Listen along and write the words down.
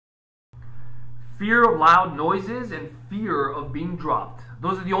Fear of loud noises and fear of being dropped.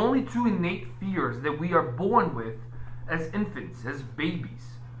 Those are the only two innate fears that we are born with as infants, as babies.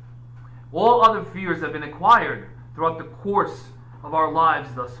 All other fears have been acquired throughout the course of our lives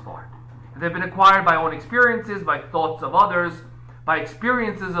thus far. They've been acquired by our own experiences, by thoughts of others, by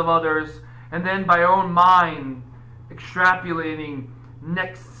experiences of others, and then by our own mind extrapolating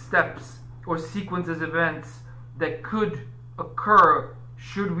next steps or sequences of events that could occur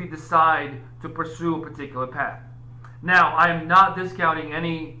should we decide to pursue a particular path. Now, I am not discounting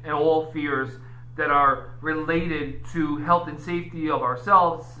any and all fears that are related to health and safety of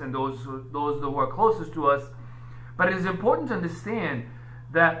ourselves and those who are closest to us, but it is important to understand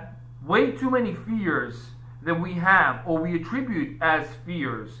that way too many fears that we have or we attribute as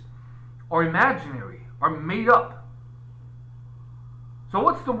fears are imaginary, are made up. So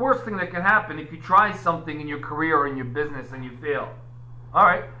what's the worst thing that can happen if you try something in your career or in your business and you fail? All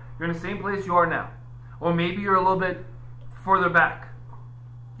right, you're in the same place you are now. Or maybe you're a little bit further back.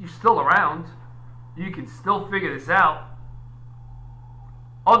 You're still around. You can still figure this out.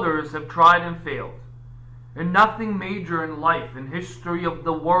 Others have tried and failed. And nothing major in life, in history of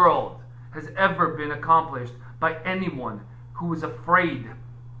the world, has ever been accomplished by anyone who was afraid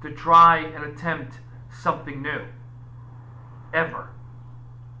to try and attempt something new. Ever.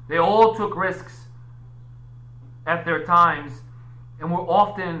 They all took risks at their times and were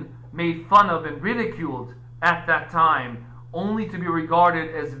often made fun of and ridiculed at that time, only to be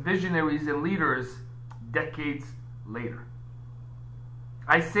regarded as visionaries and leaders decades later.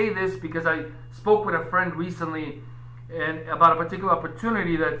 I say this because I spoke with a friend recently and about a particular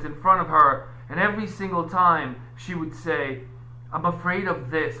opportunity that's in front of her, and every single time she would say, I'm afraid of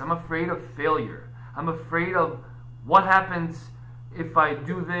this, I'm afraid of failure, I'm afraid of what happens if I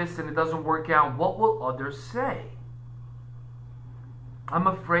do this and it doesn't work out, what will others say? I'm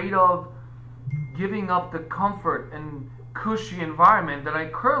afraid of giving up the comfort and cushy environment that I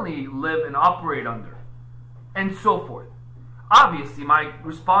currently live and operate under, and so forth. Obviously, my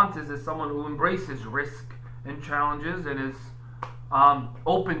response is as someone who embraces risk and challenges and is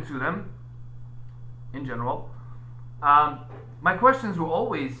open to them in general. My questions were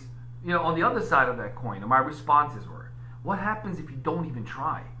always, on the other side of that coin, and my responses were, what happens if you don't even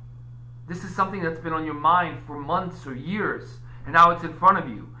try? This is something that's been on your mind for months or years, and now it's in front of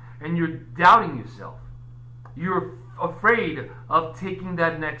you, and you're doubting yourself. You're afraid of taking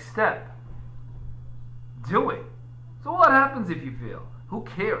that next step. Do it. So what happens if you fail? Who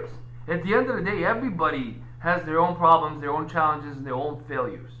cares? At the end of the day, everybody has their own problems, their own challenges, and their own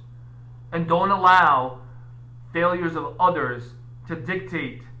failures. And don't allow failures of others to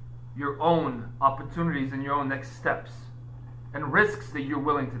dictate your own opportunities and your own next steps and risks that you're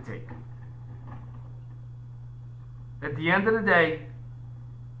willing to take. At the end of the day,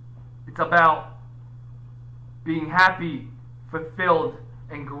 it's about being happy, fulfilled,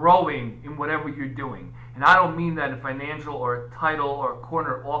 and growing in whatever you're doing. And I don't mean that in financial or a title or a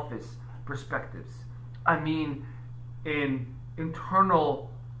corner office perspectives. I mean in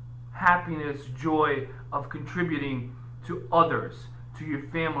internal happiness, joy of contributing to others, to your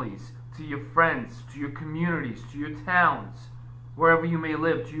families, to your friends, to your communities, to your towns, wherever you may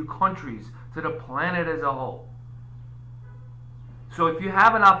live, to your countries, to the planet as a whole. So if you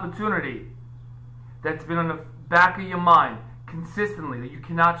have an opportunity that's been on the back of your mind consistently, that you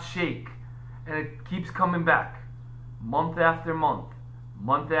cannot shake, and it keeps coming back month after month,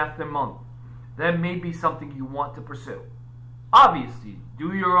 month after month, that may be something you want to pursue. Obviously,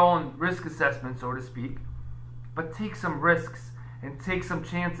 do your own risk assessment, so to speak, but take some risks and take some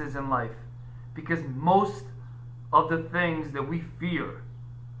chances in life, because most of the things that we fear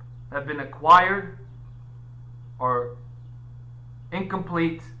have been acquired, are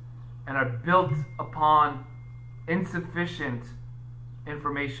incomplete, and are built upon insufficient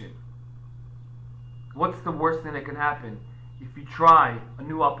information. What's the worst thing that can happen if you try a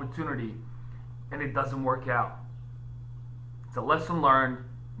new opportunity and it doesn't work out? It's a lesson learned,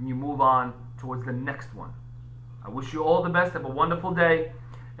 and you move on towards the next one. I wish you all the best. Have a wonderful day,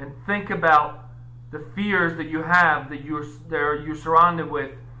 and think about the fears that you have, that you're surrounded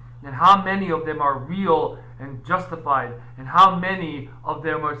with, and how many of them are real and justified, and how many of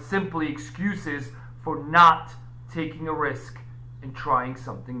them are simply excuses for not taking a risk and trying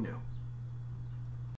something new.